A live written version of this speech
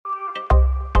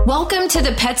Welcome to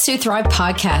the Pets Who Thrive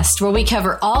podcast, where we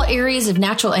cover all areas of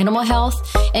natural animal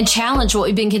health and challenge what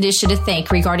we've been conditioned to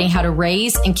think regarding how to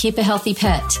raise and keep a healthy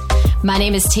pet. My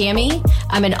name is Tammy.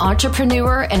 I'm an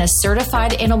entrepreneur and a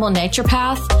certified animal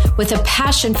naturopath with a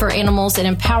passion for animals and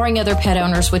empowering other pet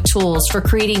owners with tools for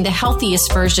creating the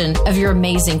healthiest version of your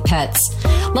amazing pets.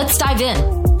 Let's dive in.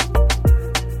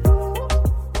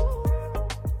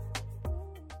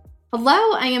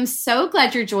 Hello, I am so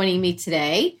glad you're joining me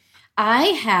today. I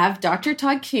have Dr.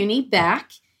 Todd Cooney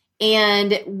back,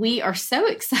 and we are so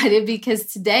excited because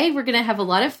today we're going to have a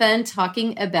lot of fun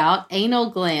talking about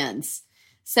anal glands.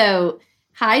 So,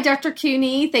 hi, Dr.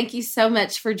 Cooney. Thank you so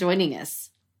much for joining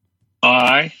us.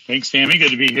 Hi. Thanks, Tammy.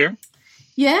 Good to be here.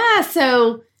 Yeah.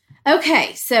 So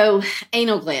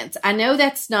anal glands. I know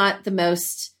that's not the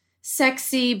most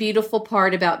sexy, beautiful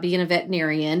part about being a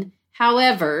veterinarian.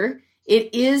 However,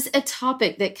 it is a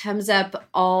topic that comes up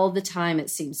all the time, it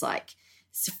seems like,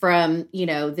 from,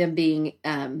 them being,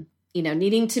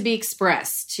 needing to be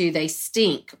expressed to they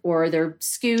stink or they're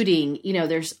scooting,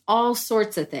 there's all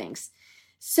sorts of things.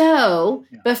 So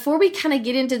Before we kind of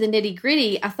get into the nitty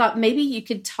gritty, I thought maybe you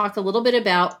could talk a little bit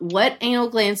about what anal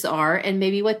glands are and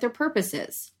maybe what their purpose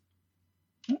is.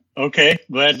 Okay.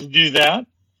 Glad to do that.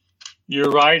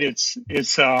 You're right. It's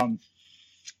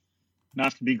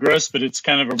not to be gross, but it's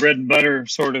kind of a bread and butter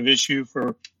sort of issue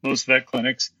for most vet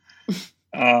clinics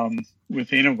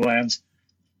with anal glands.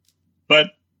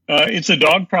 But it's a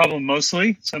dog problem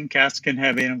mostly. Some cats can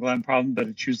have anal gland problem, but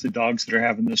it's usually dogs that are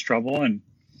having this trouble. And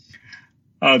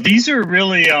these are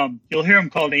really, you'll hear them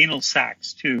called anal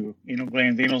sacs too. Anal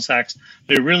glands, anal sacs.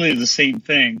 They're really the same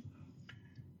thing.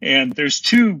 And there's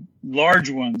two large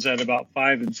ones at about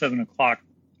 5 and 7 o'clock,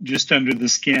 just under the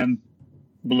skin,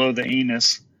 below the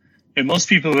anus. And most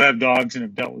people who have dogs and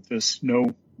have dealt with this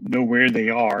know where they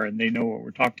are and they know what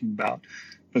we're talking about.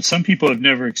 But some people have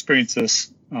never experienced this,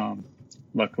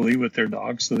 luckily, with their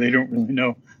dogs, so they don't really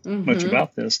know much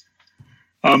about this.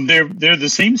 They're the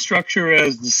same structure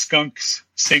as the skunk's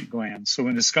scent glands. So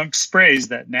when the skunk sprays,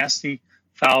 that nasty,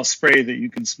 foul spray that you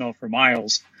can smell for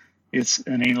miles, it's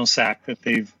an anal sac that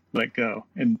they've let go.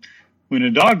 And when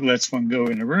a dog lets one go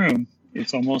in a room,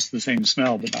 it's almost the same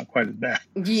smell, but not quite as bad.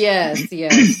 Yes,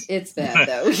 it's bad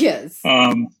though. Yes.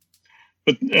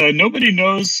 But nobody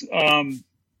knows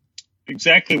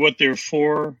exactly what they're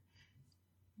for.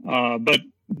 But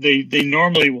they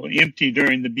normally will empty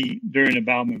during a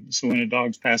bowel movement. So when a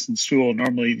dog's passing stool,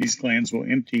 normally these glands will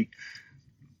empty.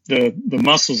 The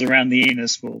muscles around the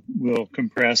anus will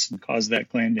compress and cause that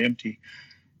gland to empty.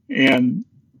 And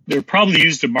they're probably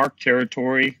used to mark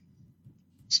territory,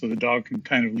 so the dog can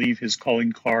kind of leave his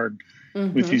calling card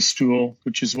with his stool,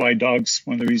 which is why one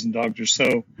of the reasons dogs are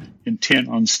so intent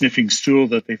on sniffing stool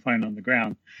that they find on the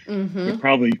ground. They're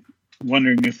probably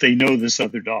wondering if they know this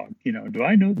other dog. Do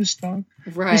I know this dog?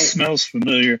 Right. This smells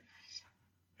familiar.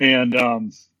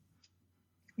 And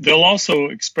they'll also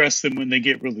express them when they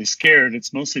get really scared.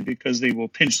 It's mostly because they will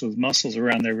pinch those muscles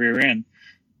around their rear end,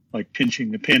 like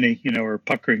pinching the penny, or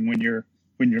puckering when you're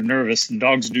nervous. And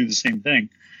dogs do the same thing.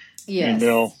 Yes.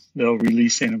 And they'll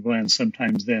release anal glands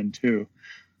sometimes then too.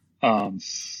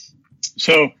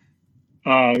 So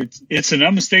it's an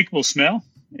unmistakable smell.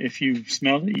 If you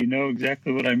smell it, you know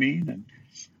exactly what I mean. And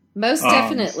most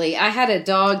definitely. I had a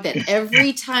dog that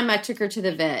every time I took her to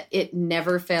the vet, it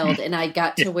never failed. And I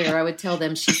got to where I would tell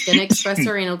them she's going to express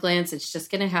her anal glands. It's just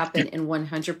going to happen. And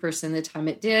 100% of the time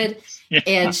it did. Yeah.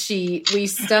 And we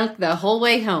stunk the whole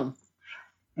way home.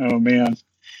 Oh, man.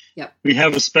 Yep. We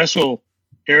have a special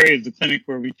area of the clinic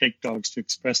where we take dogs to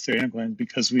express their anal glands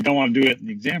because we don't want to do it in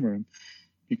the exam room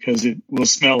because it will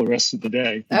smell the rest of the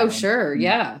day. Oh, sure.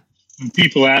 Yeah. When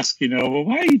people ask, well,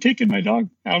 why are you taking my dog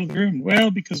out of the room?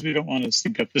 Well, because we don't want to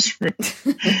stink up this room.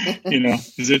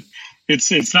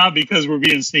 It's not because we're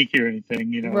being sneaky or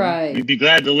anything, Right. We'd be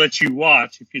glad to let you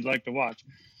watch if you'd like to watch.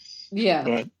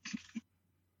 Yeah.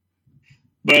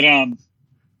 But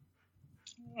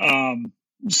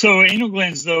so anal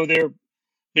glands, though,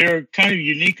 they're kind of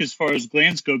unique as far as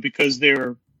glands go because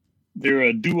they're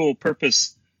a dual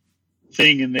purpose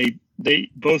thing, and they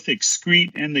both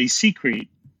excrete and they secrete.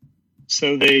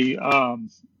 So they,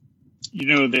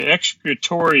 the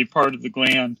excretory part of the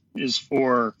gland is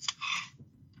for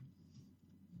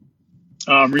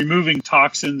removing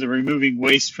toxins and removing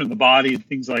waste from the body and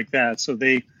things like that. So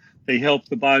they help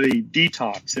the body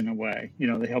detox in a way.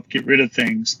 They help get rid of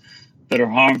things that are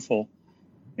harmful.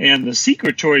 And the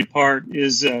secretory part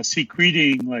is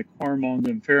secreting like hormones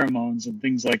and pheromones and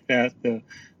things like that, the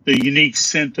unique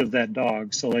scent of that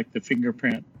dog. So like the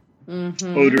fingerprint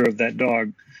odor of that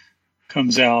dog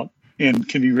comes out and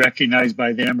can be recognized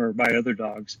by them or by other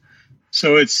dogs.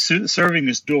 So it's serving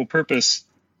this dual purpose,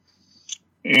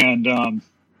 and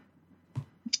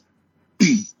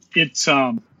it's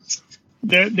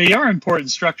they are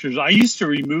important structures. I used to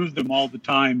remove them all the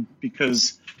time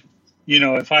because,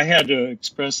 if I had to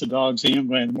express a dog's anal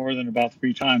gland more than about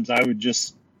 3 times, I would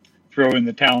just throw in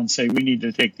the towel and say, we need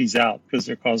to take these out because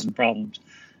they're causing problems.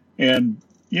 And,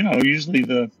 usually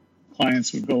the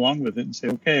clients would go along with it and say,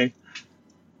 okay.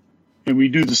 And we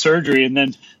do the surgery,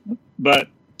 but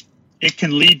it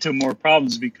can lead to more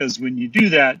problems because when you do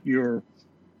that, you're,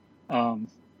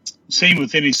 same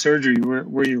with any surgery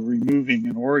where you're removing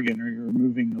an organ or you're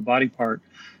removing a body part,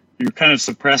 you're kind of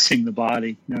suppressing the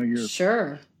body.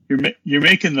 Sure. You're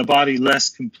making the body less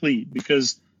complete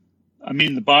because,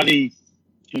 the body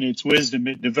in its wisdom,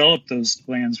 it developed those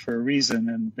glands for a reason,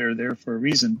 and they're there for a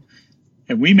reason.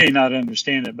 And we may not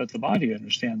understand it, but the body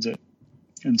understands it.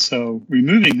 And so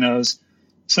removing those,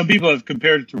 some people have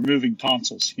compared it to removing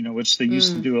tonsils, which they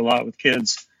used to do a lot with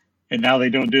kids. And now they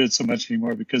don't do it so much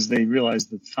anymore because they realize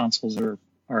that tonsils are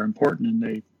important and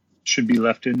they should be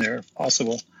left in there if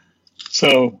possible.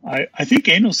 So I think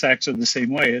anal sacs are the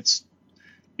same way.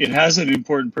 It has an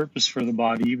important purpose for the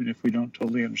body, even if we don't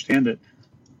totally understand it.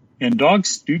 And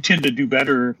dogs do tend to do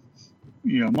better,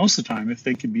 most of the time if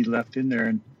they can be left in there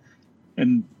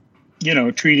and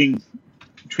treating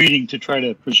to try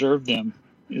to preserve them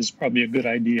is probably a good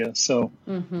idea. So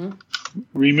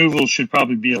removal should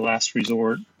probably be a last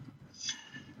resort.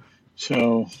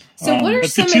 So what are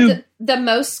some of the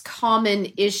most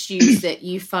common issues that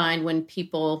you find when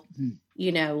people,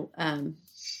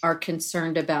 are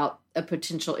concerned about a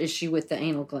potential issue with the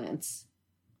anal glands?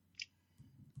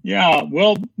 Yeah,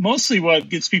 well, mostly what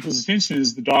gets people's attention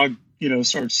is the dog,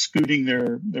 starts scooting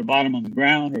their bottom on the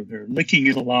ground, or they're licking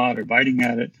it a lot or biting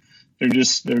at it. They're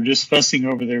just fussing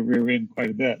over their rear end quite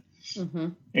a bit.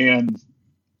 And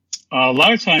a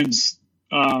lot of times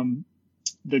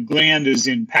the gland is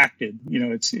impacted.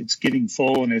 It's getting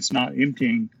full and it's not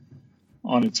emptying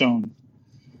on its own.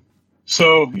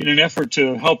 So in an effort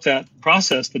to help that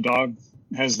process, the dog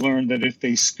has learned that if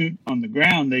they scoot on the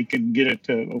ground, they can get it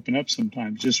to open up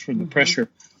sometimes just from the pressure,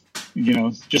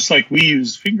 just like we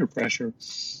use finger pressure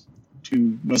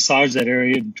to massage that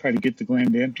area and try to get the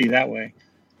gland to empty that way.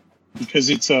 Because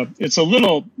it's a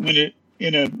little, when it,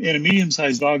 in a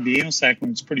medium-sized dog, the anal sac,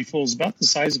 when it's pretty full, is about the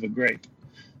size of a grape.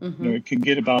 It can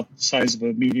get about the size of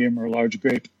a medium or large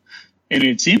grape. And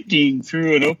it's emptying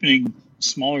through an opening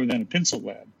smaller than a pencil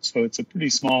lead. So it's a pretty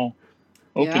small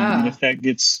opening. Yeah. And if that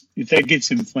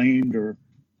gets inflamed or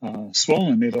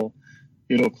swollen, it'll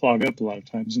clog up a lot of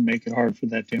times and make it hard for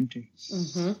that to empty.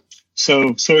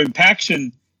 So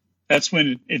impaction, that's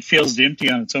when it fails to empty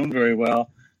on its own very well.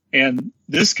 And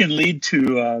this can lead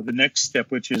to the next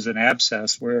step, which is an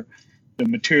abscess, where the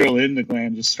material in the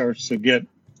gland just starts to get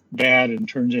bad and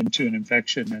turns into an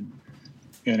infection.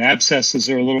 And abscesses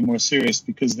are a little more serious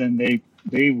because then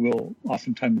they will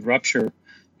oftentimes rupture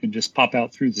and just pop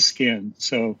out through the skin.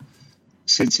 So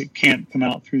since it can't come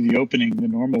out through the opening the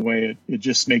normal way, it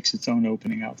just makes its own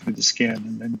opening out through the skin.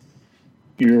 And then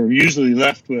you're usually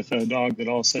left with a dog that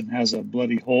all of a sudden has a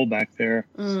bloody hole back there.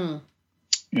 And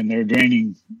they're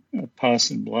draining pus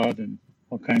and blood and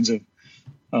all kinds of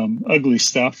ugly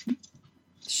stuff.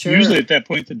 Sure. Usually at that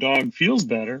point, the dog feels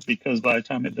better because by the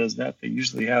time it does that, they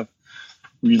usually have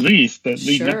relief. But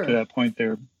leading up to that point,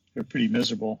 they're pretty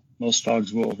miserable. Most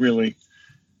dogs will really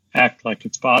act like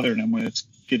it's bothering them when it's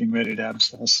getting ready to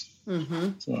abscess.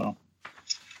 So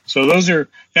those are,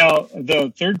 now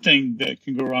the third thing that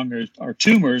can go wrong are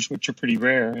tumors, which are pretty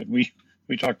rare. And we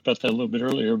talked about that a little bit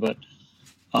earlier, but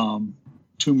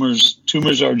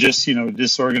tumors are just,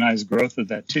 disorganized growth of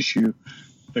that tissue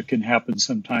that can happen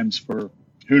sometimes for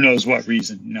who knows what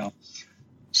reason,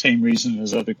 same reason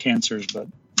as other cancers, but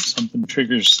something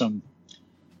triggers some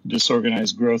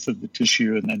disorganized growth of the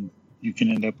tissue, and then you can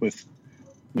end up with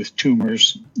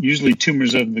tumors, usually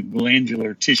tumors of the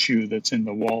glandular tissue that's in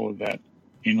the wall of that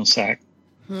anal sac.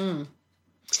 And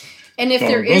if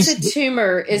there is a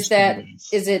tumor, is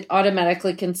it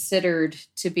automatically considered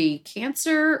to be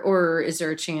cancer, or is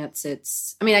there a chance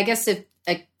I guess if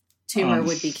a tumor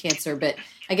would be cancer, but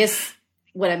I guess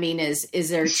what I mean is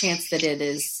there a chance that it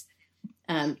is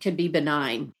could be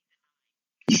benign?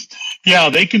 Yeah,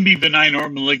 they can be benign or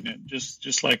malignant,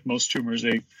 just like most tumors,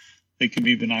 they can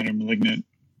be benign or malignant.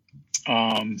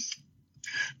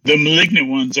 The malignant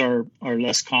ones are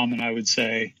less common, I would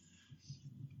say,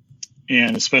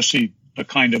 and especially a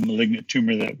kind of malignant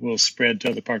tumor that will spread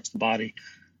to other parts of the body.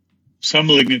 Some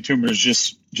malignant tumors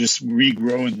just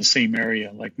regrow in the same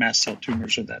area, like mast cell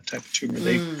tumors or that type of tumor.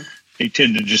 They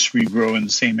tend to just regrow in the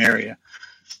same area.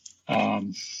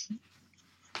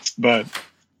 But,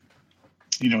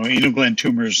 anal gland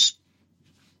tumors,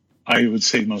 I would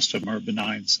say most of them are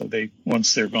benign. So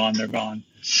once they're gone, they're gone.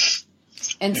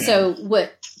 And so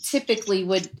what typically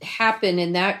would happen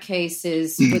in that case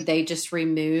is would they just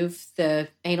remove the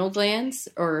anal glands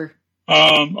or?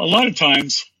 A lot of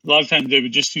times they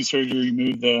would just do surgery,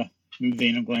 remove the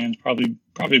anal glands,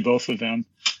 probably both of them.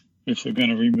 If they're going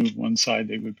to remove one side,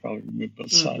 they would probably remove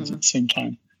both sides at the same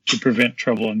time to prevent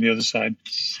trouble on the other side.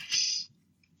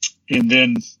 And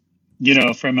then,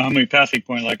 from a homeopathic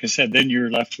point, like I said, then you're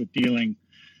left with dealing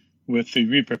with the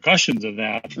repercussions of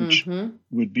that, which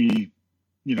would be,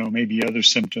 maybe other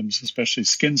symptoms, especially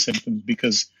skin symptoms,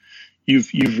 because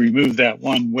you've removed that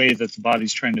one way that the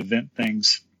body's trying to vent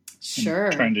things,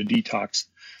 trying to detox.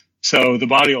 So the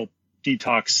body will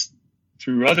detox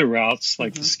through other routes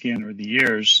like the skin or the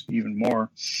ears even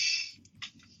more.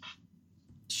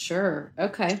 Sure.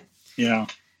 Okay. Yeah.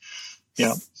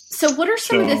 Yeah. So what are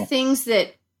some of the things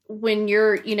that when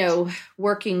you're,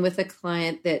 working with a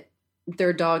client that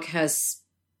their dog has,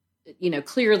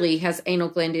 clearly has anal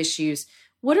gland issues,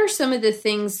 what are some of the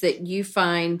things that you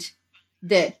find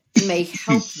that may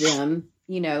help them,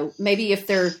 maybe if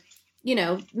they're,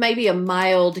 maybe a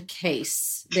mild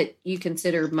case that you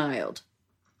consider mild?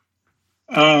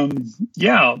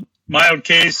 Mild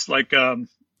case, like a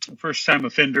first-time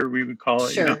offender, we would call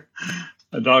it. Sure.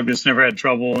 A dog that's never had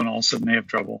trouble and also may have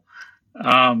trouble.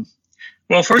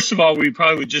 Well, first of all, we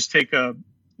probably would just take a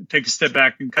step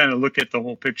back and kind of look at the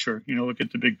whole picture. Look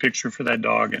at the big picture for that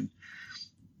dog and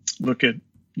look at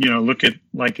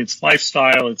like its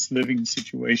lifestyle, its living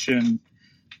situation,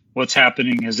 what's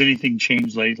happening. Has anything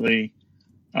changed lately?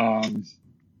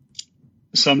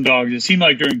 Some dogs, it seemed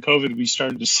like during COVID, we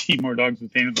started to see more dogs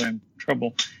with anal gland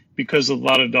trouble because a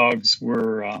lot of dogs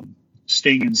were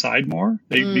staying inside more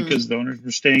because the owners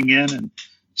were staying in. And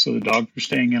so the dogs were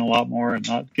staying in a lot more and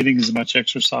not getting as much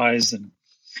exercise and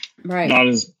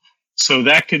so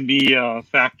that can be a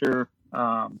factor.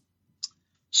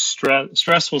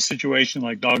 Stressful situation,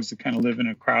 like dogs that kind of live in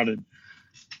a crowded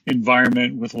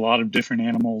environment with a lot of different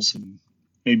animals, and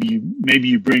maybe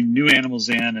you bring new animals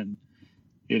in and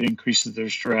it increases their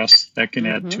stress. That can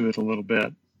add to it a little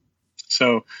bit.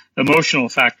 So emotional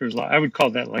factors, I would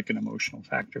call that like an emotional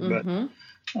factor, but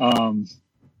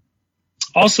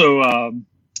also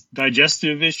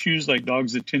digestive issues, like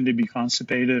dogs that tend to be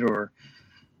constipated or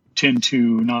tend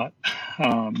to not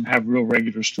have real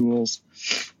regular stools.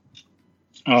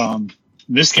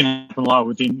 This can happen a lot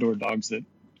with indoor dogs that,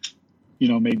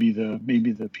 maybe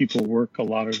the people work a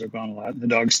lot or they're gone a lot and the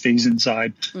dog stays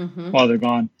inside while they're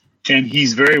gone. And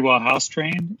he's very well house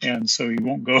trained, and so he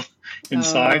won't go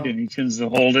inside and he tends to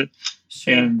hold it.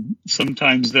 Sure. And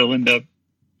sometimes they'll end up,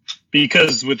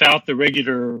 because without the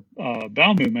regular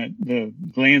bowel movement, the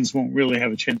glands won't really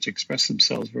have a chance to express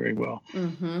themselves very well.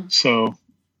 So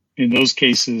in those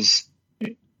cases,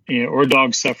 or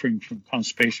dogs suffering from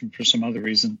constipation for some other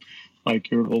reason,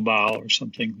 like irritable bowel or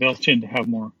something, they'll tend to have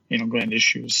more anal gland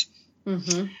issues.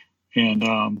 And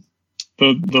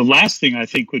the last thing I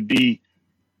think would be,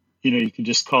 you can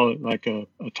just call it like a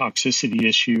toxicity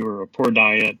issue or a poor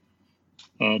diet.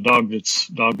 A dog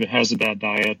that has a bad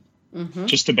diet,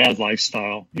 just a bad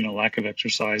lifestyle, lack of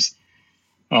exercise.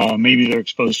 Maybe they're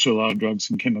exposed to a lot of drugs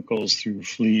and chemicals through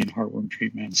flea and heartworm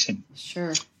treatments and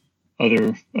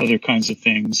other kinds of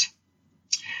things.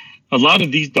 A lot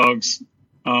of these dogs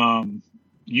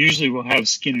usually will have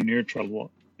skin and ear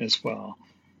trouble as well.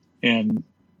 And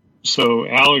so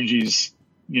allergies,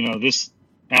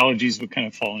 allergies would kind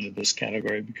of fall into this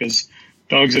category, because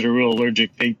dogs that are real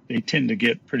allergic, they tend to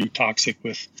get pretty toxic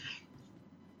with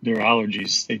their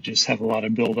allergies. They just have a lot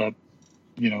of buildup,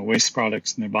 waste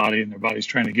products in their body, and their body's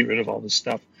trying to get rid of all this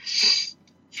stuff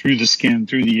through the skin,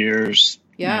 through the ears,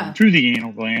 through the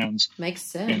anal glands. Makes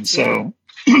sense. And so,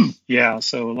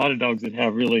 so a lot of dogs that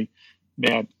have really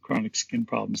bad chronic skin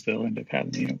problems, they'll end up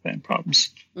having anal gland problems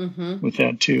with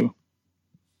that too.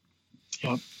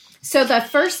 Yep. So the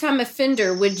first time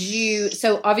offender,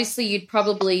 so obviously you'd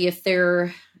probably, if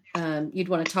they're, you'd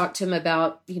want to talk to them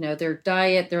about, their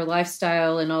diet, their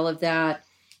lifestyle and all of that.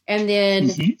 And then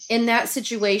in that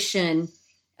situation,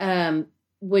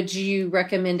 would you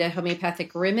recommend a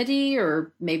homeopathic remedy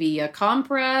or maybe a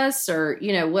compress, or,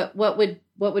 what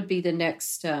would be the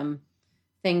next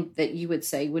thing that you would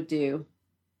say would do?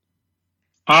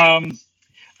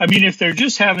 If they're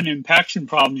just having impaction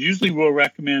problems, usually we'll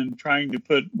recommend trying to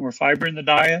put more fiber in the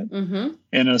diet.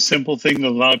 And a simple thing that a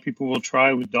lot of people will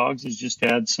try with dogs is just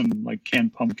add some like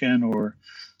canned pumpkin or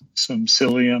some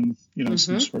psyllium,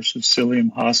 some source of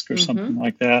psyllium husk or something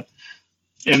like that.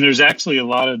 And there's actually a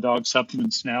lot of dog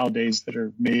supplements nowadays that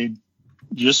are made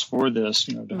just for this,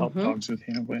 to help Mm-hmm. dogs with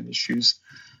anal gland issues.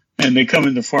 And they come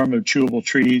in the form of chewable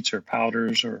treats or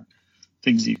powders or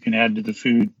things that you can add to the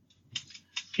food.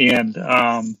 And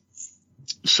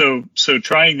so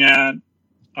trying that,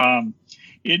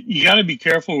 you got to be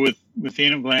careful with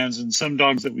anal glands. And some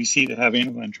dogs that we see that have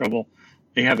anal gland trouble,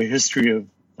 they have a history of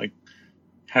like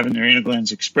having their anal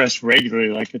glands expressed regularly,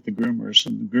 like at the groomers,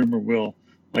 and the groomer will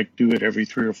like do it every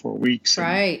 3 or 4 weeks.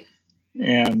 Right.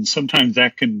 And sometimes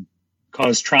that can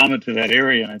cause trauma to that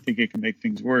area, and I think it can make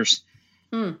things worse.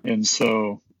 And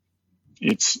so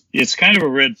it's kind of a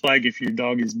red flag if your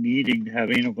dog is needing to have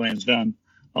anal glands done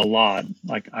a lot.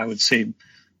 Like I would say,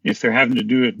 if they're having to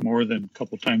do it more than a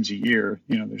couple times a year,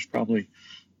 there's probably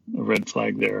a red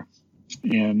flag there.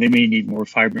 And they may need more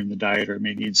fiber in the diet, or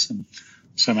may need some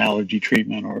allergy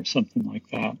treatment or something like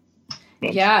that.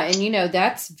 But, yeah, and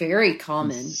that's very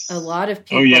common. A lot of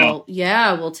people,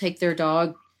 will take their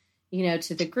dog,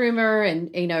 to the groomer,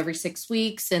 and every 6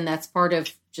 weeks, and that's part of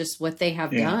just what they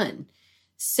have done.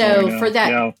 So for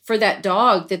that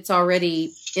dog that's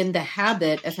already in the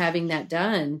habit of having that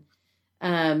done,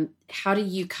 how do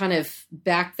you kind of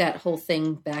back that whole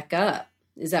thing back up?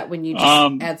 Is that when you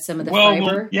just add some of the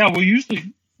fiber? We'll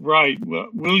usually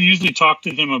we'll usually talk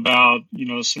to them about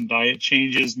some diet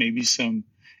changes, maybe some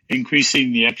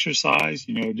increasing the exercise.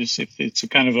 Just if it's a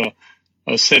kind of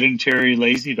a sedentary,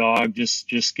 lazy dog,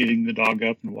 just getting the dog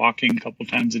up and walking a couple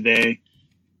times a day.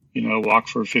 Walk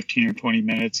for 15 or 20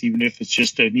 minutes, even if it's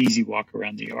just an easy walk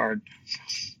around the yard.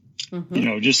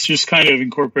 Mm-hmm. Just kind of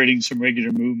incorporating some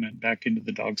regular movement back into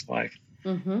the dog's life.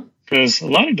 Mm-hmm. Because a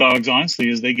lot of dogs, honestly,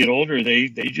 as they get older, they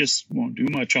just won't do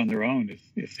much on their own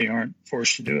if they aren't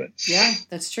forced to do it. Yeah,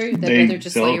 that's true. They'd rather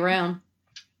just lay around.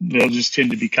 They'll just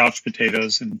tend to be couch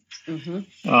potatoes. And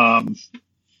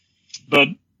but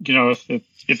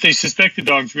if they suspect the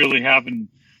dog's really having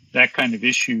that kind of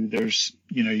issue, there's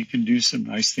you can do some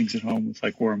nice things at home with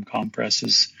like warm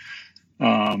compresses.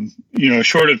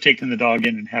 Short of taking the dog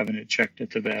in and having it checked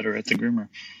at the vet or at the groomer.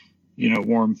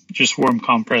 Warm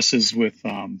compresses with,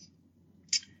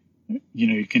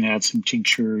 you can add some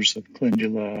tinctures of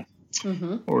calendula,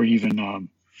 or even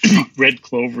red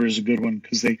clover is a good one,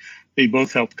 because they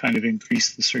both help kind of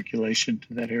increase the circulation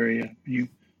to that area. You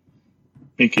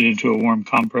make it into a warm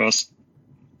compress.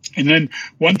 And then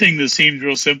one thing that seems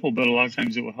real simple, but a lot of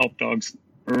times it will help dogs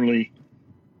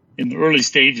in the early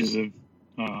stages of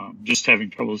just having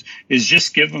troubles, is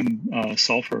just give them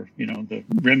sulfur, the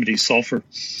remedy sulfur.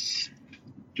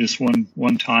 Just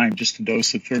one time, just a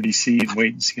dose of 30C, and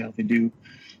wait and see how they do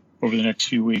over the next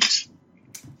few weeks.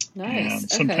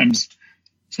 Nice. And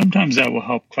sometimes that will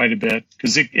help quite a bit,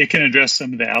 because it can address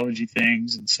some of the allergy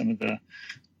things and some of the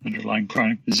underlying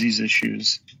chronic disease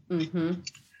issues. Mm-hmm.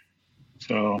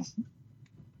 So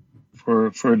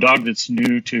for a dog that's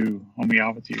new to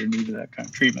homeopathy or new to that kind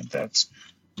of treatment, that's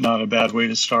not a bad way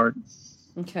to start.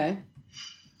 Okay.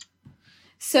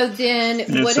 So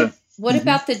then what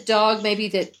about the dog maybe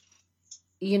that,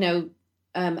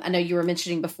 I know you were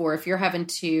mentioning before, if you're having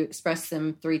to express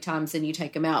them 3 times and you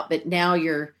take them out, but now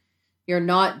you're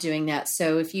not doing that.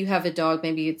 So if you have a dog,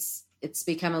 maybe it's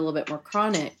become a little bit more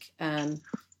chronic.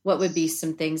 What would be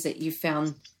some things that you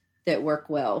found that work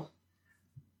well?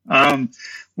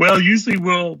 Well, usually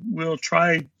we'll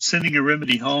try sending a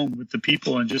remedy home with the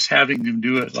people and just having them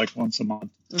do it like once a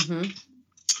month.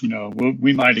 Mm-hmm.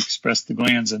 We might express the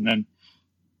glands and then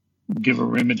give a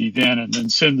remedy then, and then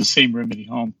send the same remedy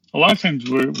home. A lot of times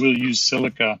we'll use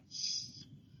silica,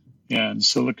 and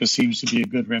silica seems to be a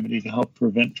good remedy to help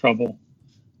prevent trouble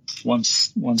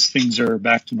once things are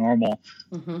back to normal.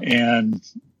 Mm-hmm. And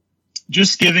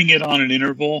just giving it on an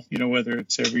interval, whether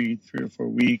it's every 3 or 4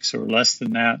 weeks or less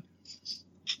than that,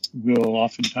 will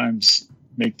oftentimes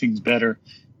make things better.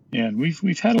 And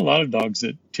we've had a lot of dogs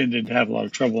that tended to have a lot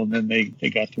of trouble, and then they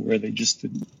got to where they just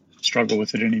didn't struggle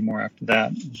with it anymore after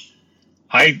that.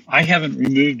 I haven't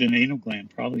removed an anal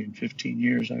gland probably in 15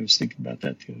 years. I was thinking about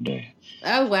that the other day.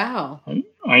 Oh, wow.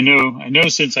 I know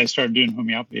since I started doing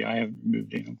homeopathy, I haven't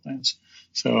removed anal glands.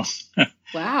 So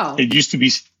wow. It used to be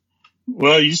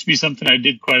something I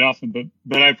did quite often,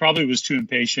 but I probably was too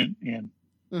impatient, and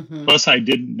plus I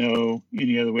didn't know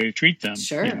any other way to treat them.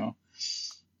 Sure.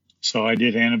 So I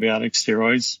did antibiotics,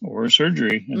 steroids, or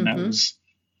surgery, and that was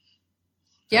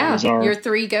your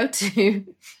 3 go-to.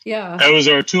 Yeah, that was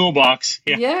our toolbox.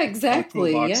 Yeah,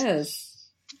 exactly. Yes.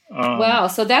 Wow.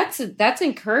 So that's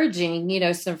encouraging.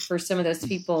 For some of those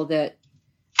people that,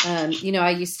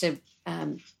 I used to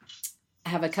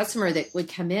have a customer that would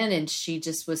come in, and she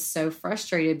just was so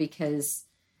frustrated because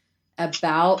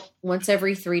about once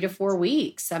every 3 to 4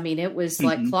 weeks. I mean, it was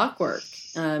like clockwork.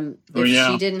 If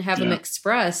she didn't have them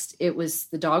expressed,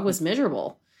 the dog was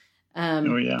miserable.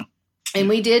 And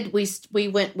we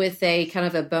went with a kind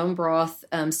of a bone broth,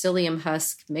 psyllium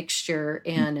husk mixture,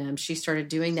 and she started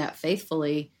doing that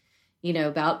faithfully,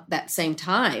 about that same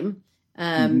time.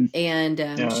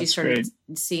 She started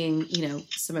seeing,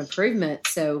 some improvement.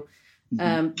 So,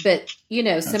 but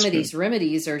some of these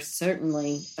remedies are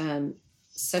certainly,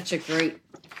 such a great,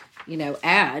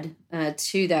 add,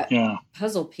 to that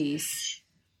puzzle piece.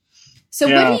 So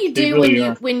what do you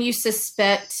do when you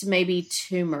suspect maybe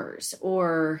tumors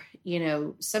or,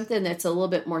 something that's a little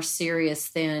bit more serious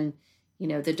than,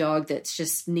 the dog that's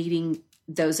just needing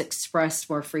those expressed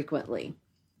more frequently?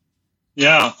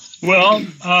 Yeah. Well,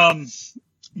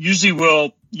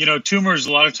 usually tumors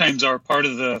a lot of times are part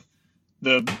of the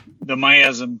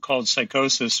miasm called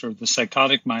psychosis or the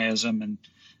psychotic miasm, and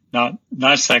not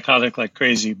psychotic like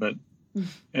crazy, but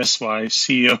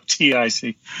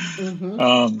SYCOTIC.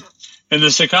 And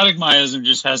the psychotic miasm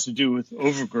just has to do with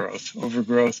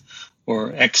overgrowth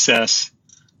or excess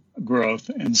growth.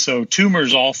 And so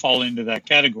tumors all fall into that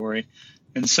category.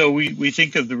 And so we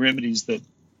think of the remedies that,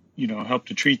 help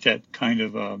to treat that kind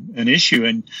of an issue.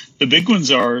 And the big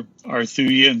ones are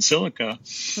thuya and silica,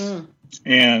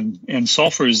 and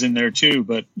sulfur is in there too.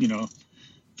 But,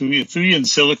 thuya and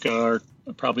silica are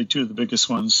probably two of the biggest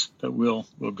ones that we'll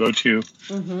go to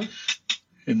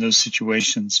in those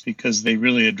situations, because they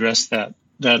really address that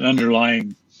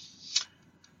underlying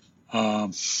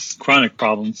chronic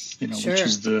problem, which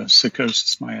is the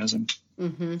psychosis miasm.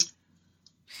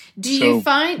 Do you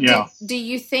find, do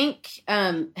you think,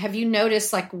 have you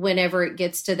noticed, like, whenever it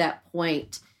gets to that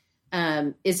point,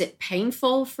 is it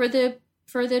painful for the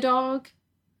dog?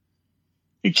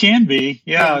 It can be,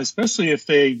 especially if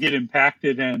they get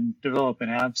impacted and develop an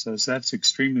abscess. That's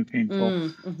extremely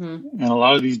painful. And a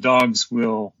lot of these dogs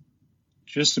will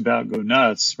just about go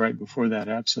nuts right before that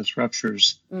abscess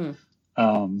ruptures.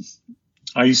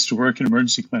 I used to work in an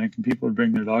emergency clinic, and people would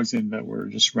bring their dogs in that were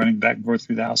just running back and forth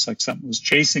through the house like something was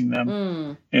chasing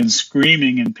them and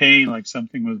screaming in pain like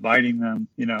something was biting them,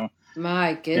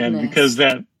 My goodness. And because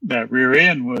that rear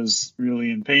end was really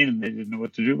in pain and they didn't know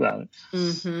what to do about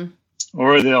it.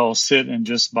 Or they'll sit and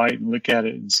just bite and look at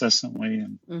it incessantly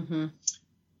and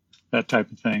that type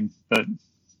of thing. But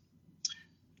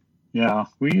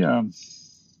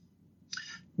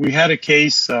we had a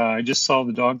case. I just saw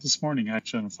the dog this morning,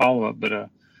 actually, on a follow-up, but a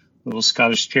little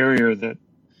Scottish Terrier that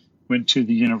went to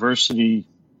the university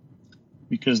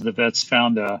because the vets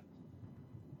found an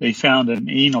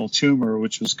anal tumor,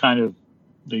 which was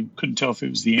they couldn't tell if it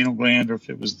was the anal gland or if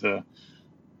it was the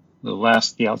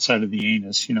outside of the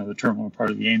anus, the terminal part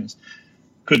of the anus.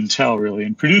 Couldn't tell really.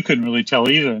 And Purdue couldn't really tell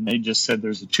either. And they just said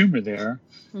there's a tumor there.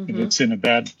 If it's in a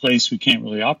bad place, we can't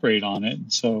really operate on it.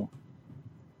 And so,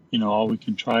 all we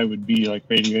can try would be like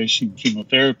radiation,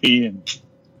 chemotherapy, and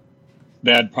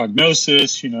bad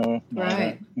prognosis,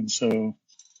 Right. And so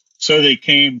they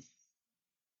came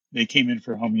in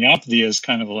for homeopathy as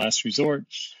kind of a last resort.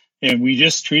 And we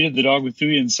just treated the dog with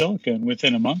thuya and silica. And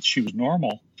within a month, she was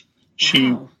normal.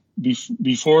 Wow.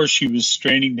 Before she was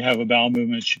straining to have a bowel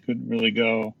movement, she couldn't really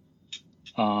go.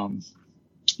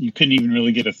 You couldn't even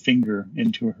really get a finger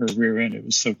into her rear end. It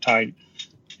was so tight.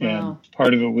 Wow. And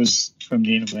part of it was from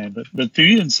the anal gland. But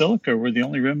thuya and silica were the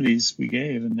only remedies we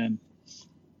gave. And then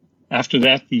after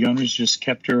that, the owners just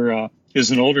kept her, it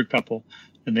was an older couple,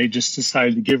 and they just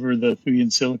decided to give her the thuya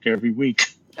and silica every week.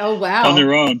 Oh, wow. On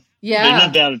their own. Yeah. They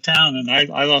lived out of town, and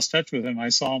I lost touch with him. I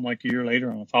saw him like a year later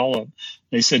on a follow-up.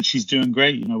 They said, she's doing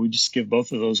great. We just give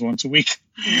both of those once a week.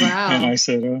 Wow. And I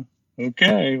said, oh,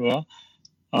 okay, well,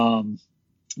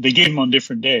 they gave them on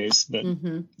different days, but,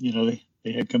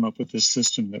 they had come up with this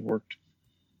system that worked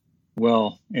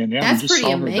well. And that's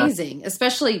pretty amazing,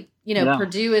 especially,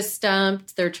 Purdue is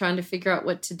stumped. They're trying to figure out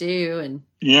what to do. And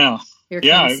here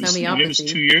comes homeopathy.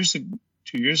 It was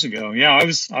 2 years ago. Yeah, I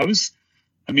was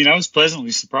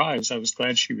pleasantly surprised. I was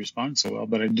glad she responded so well,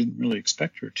 but I didn't really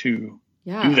expect her to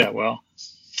do that well.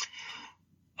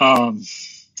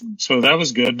 So that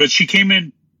was good. But she came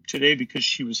in today because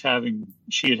she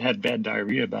had bad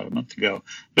diarrhea about a month ago,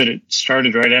 but it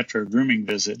started right after a grooming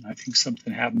visit. I think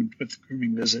something happened with the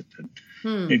grooming visit that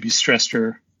maybe stressed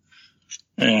her.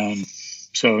 And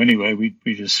so anyway, we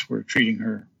just were treating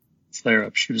her flare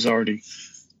up. She was already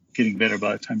getting better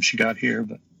by the time she got here,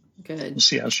 but good. We'll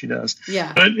see how she does.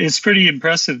 Yeah. But it's pretty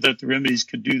impressive that the remedies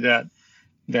could do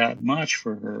that much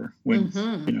for her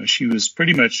when, she was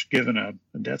pretty much given a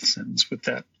death sentence with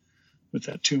with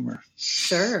that tumor.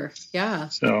 Sure. Yeah.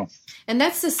 So, and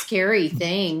that's the scary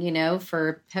thing, for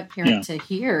a pet parent to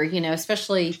hear,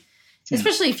 especially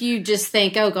if you just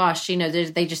think, oh gosh,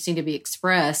 they just need to be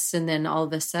expressed. And then all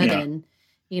of a sudden,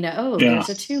 there's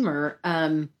a tumor.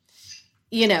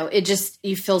 It just,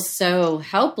 you feel so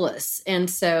helpless. And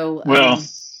so,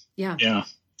 yeah.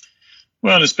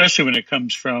 Well, and especially when it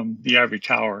comes from the ivory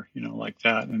tower, like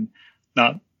that, and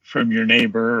not from your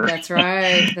neighbor. That's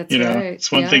right. That's right.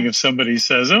 It's one thing if somebody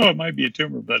says, oh, it might be a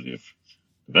tumor, but if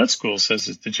the vet school says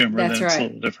it's the tumor, then it's a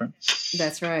little different.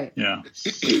 That's right. Yeah.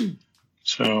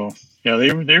 So,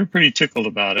 they were pretty tickled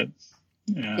about it.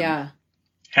 Yeah.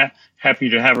 Happy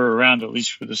to have her around, at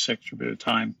least for this extra bit of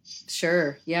time.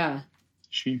 Sure. Yeah.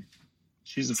 She's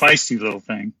a feisty little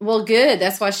thing. Well, good.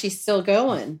 That's why she's still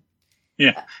going.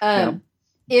 Yeah.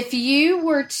 If you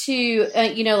were to,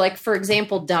 like, for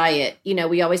example, diet,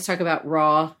 we always talk about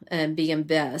raw being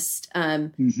best.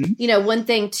 One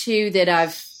thing, too, that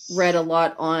I've read a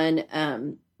lot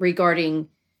on regarding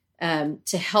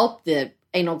to help the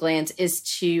anal glands is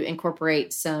to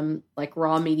incorporate some, like,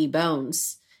 raw meaty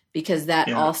bones, because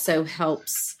that also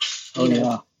helps,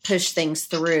 push things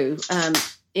through.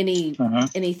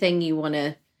 Anything you want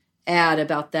to add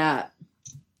about that?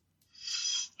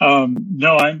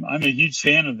 No, I'm a huge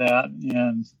fan of that,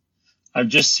 and I've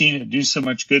just seen it do so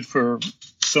much good for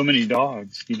so many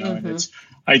dogs, and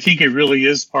I think it really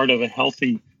is part of a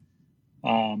healthy,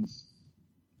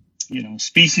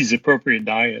 species appropriate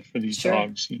diet for these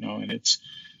dogs, and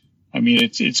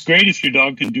it's great if your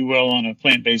dog can do well on a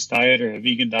plant-based diet or a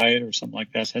vegan diet or something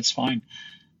like that. That's fine.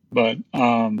 But,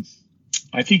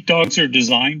 I think dogs are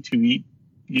designed to eat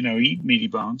meaty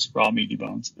bones, raw meaty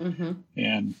bones.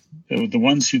 And the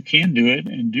ones who can do it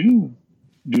and do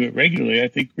it regularly, I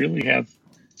think really have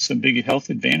some big health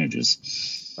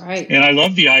advantages. Right. And I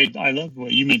love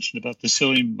what you mentioned about the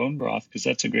psyllium bone broth, because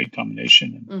that's a great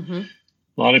combination. And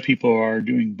a lot of people are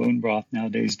doing bone broth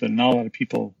nowadays, but not a lot of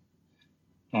people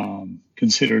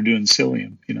consider doing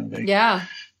psyllium.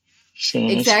 So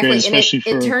exactly. That's great,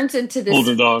 and it turns into this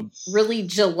older dog, really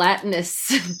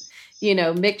gelatinous,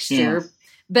 mixture. Yeah.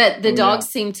 But the dogs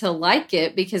seem to like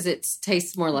it because it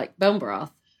tastes more like bone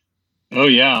broth. Oh,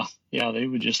 yeah. Yeah, they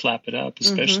would just lap it up,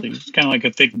 especially. It's kind of like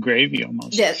a thick gravy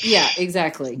almost. Yeah,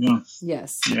 exactly. Yeah.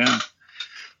 Yes. Yeah.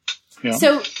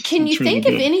 So can you think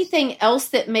of anything else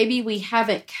that maybe we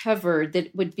haven't covered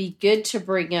that would be good to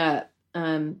bring up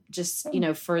just,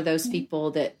 for those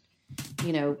people that,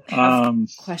 have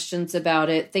questions about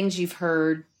it, things you've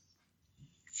heard?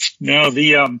 No,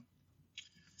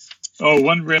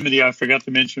 one remedy I forgot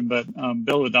to mention, but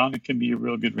belladonna can be a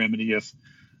real good remedy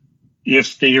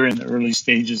if they are in the early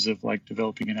stages of like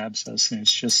developing an abscess, and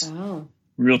it's just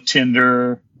real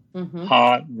tender,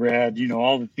 hot, red,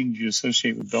 all the things you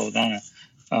associate with belladonna.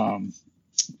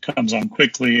 Comes on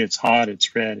quickly, it's hot,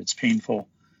 it's red, it's painful.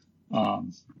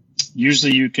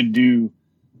 Usually you can do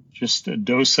just a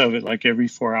dose of it like every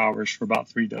 4 hours for about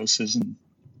 3 doses,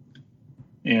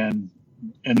 and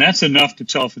that's enough to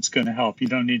tell if it's going to help. You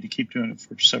don't need to keep doing it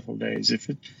for several days. If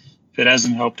it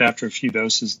hasn't helped after a few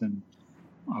doses, then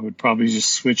I would probably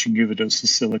just switch and give a dose of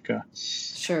silica.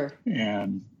 Sure.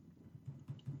 And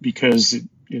because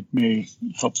it may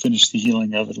help finish the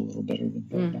healing of it a little better than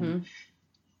belladonna.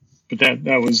 But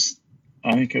that was,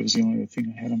 I think that was the only other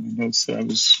thing I had on my notes that I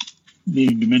was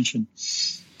needing to mention.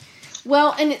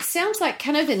 Well, and it sounds like,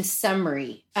 kind of in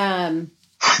summary,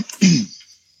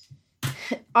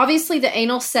 obviously the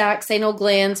anal sacs, anal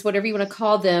glands, whatever you want to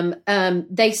call them,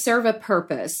 they serve a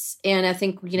purpose. And I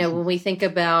think, when we think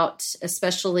about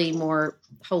especially more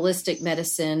holistic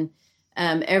medicine,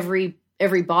 every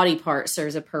body part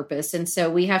serves a purpose. And so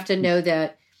we have to know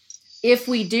that if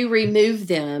we do remove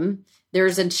them,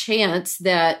 there's a chance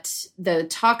that the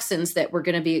toxins that were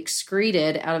going to be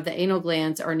excreted out of the anal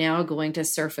glands are now going to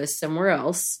surface somewhere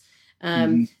else.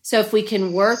 So if we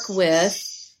can work with,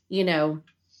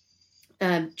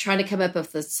 trying to come up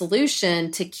with a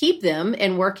solution to keep them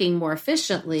and working more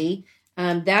efficiently,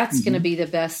 that's going to be the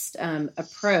best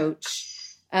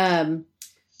approach.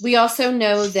 We also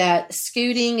know that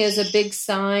scooting is a big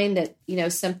sign that,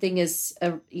 something is,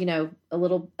 a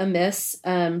little amiss.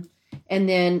 And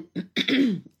then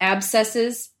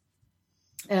abscesses,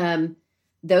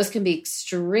 those can be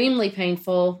extremely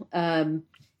painful. And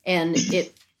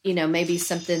it, may be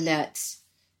something that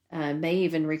may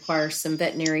even require some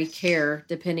veterinary care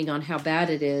depending on how bad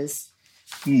it is.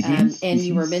 And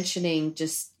you were mentioning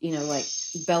just, like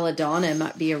belladonna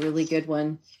might be a really good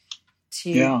one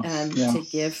to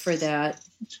give for that.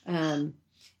 And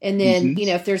then,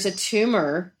 if there's a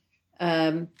tumor,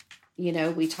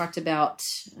 we talked about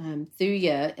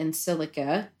thuya and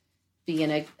silica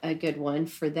being a good one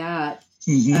for that.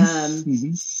 And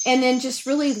then just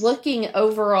really looking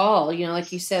overall,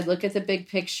 like you said, look at the big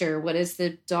picture. What is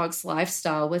the dog's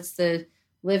lifestyle? What's the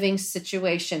living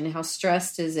situation? How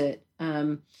stressed is it?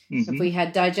 If we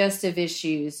had digestive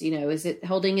issues, is it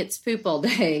holding its poop all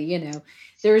day?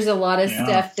 There's a lot of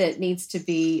stuff that needs to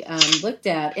be looked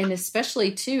at. And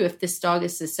especially too, if this dog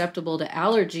is susceptible to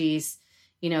allergies,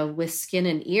 with skin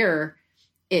and ear,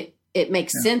 it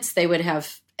makes sense they would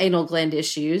have anal gland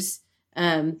issues.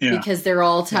 Because they're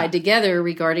all tied together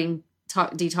regarding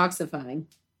detoxifying.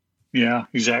 Yeah,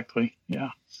 exactly.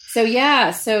 Yeah.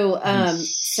 So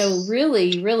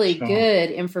really, really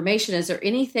good information. Is there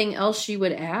anything else you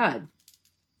would add?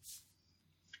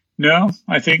 No,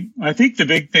 I think the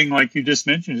big thing, like you just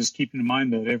mentioned, is keeping in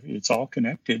mind that it's all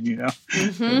connected.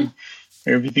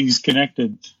 Everything's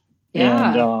connected,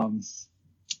 and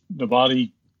the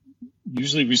body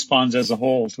usually responds as a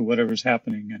whole to whatever's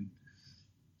happening, and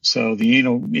so the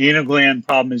anal gland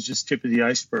problem is just tip of the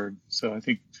iceberg. So I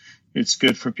think it's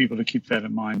good for people to keep that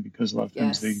in mind, because a lot of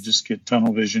times they just get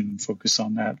tunnel vision and focus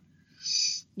on that.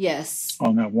 Yes.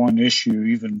 On that one issue.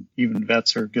 Even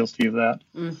vets are guilty of that.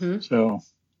 So.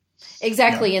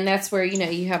 Exactly. And that's where,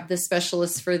 you have the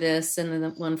specialist for this and then the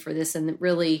one for this, and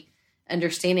really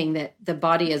understanding that the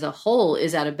body as a whole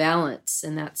is out of balance.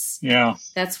 And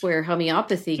that's where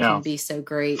homeopathy can be so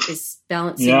great, is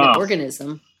balancing the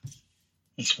organism.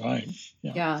 That's right.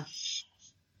 Yeah.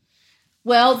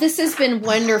 Well, this has been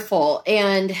wonderful.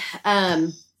 And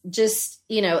just,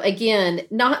 again,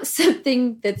 not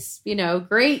something that's,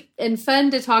 great and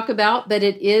fun to talk about, but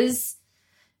it is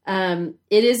an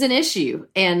issue.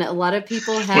 And a lot of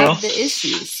people have the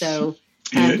issue. So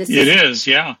it is.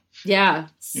 Yeah. Yeah.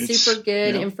 Super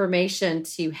good information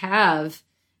to have,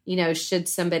 should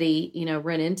somebody,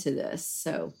 run into this.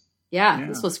 So,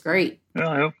 this was great.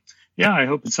 Well, I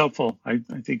hope it's helpful. I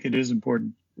think it is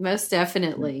important. Most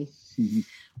definitely.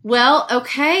 Well,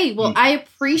 okay. Well, I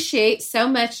appreciate so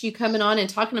much you coming on and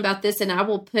talking about this, and I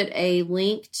will put a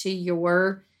link to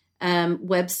your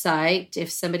website if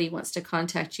somebody wants to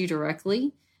contact you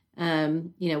directly,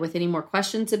 with any more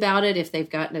questions about it. If they've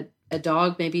gotten a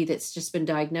dog maybe that's just been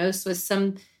diagnosed with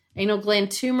some anal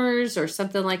gland tumors or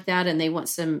something like that, and they want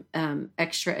some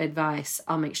extra advice,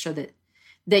 I'll make sure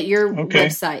that your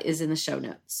website is in the show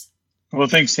notes. Well,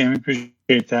 thanks, Tammy.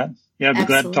 Appreciate that. Yeah, I'd be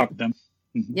glad to talk to them.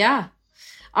 Yeah.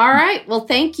 All right. Well,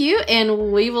 thank you.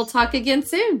 And we will talk again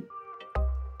soon.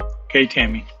 Okay,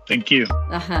 Tammy. Thank you.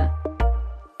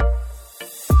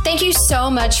 Thank you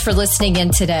so much for listening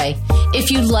in today.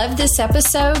 If you loved this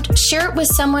episode, share it with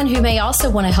someone who may also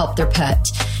want to help their pet.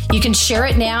 You can share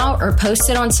it now or post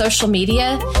it on social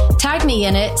media. Tag me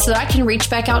in it so that I can reach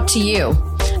back out to you.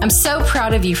 I'm so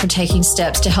proud of you for taking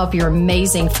steps to help your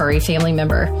amazing furry family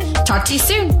member. Talk to you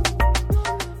soon.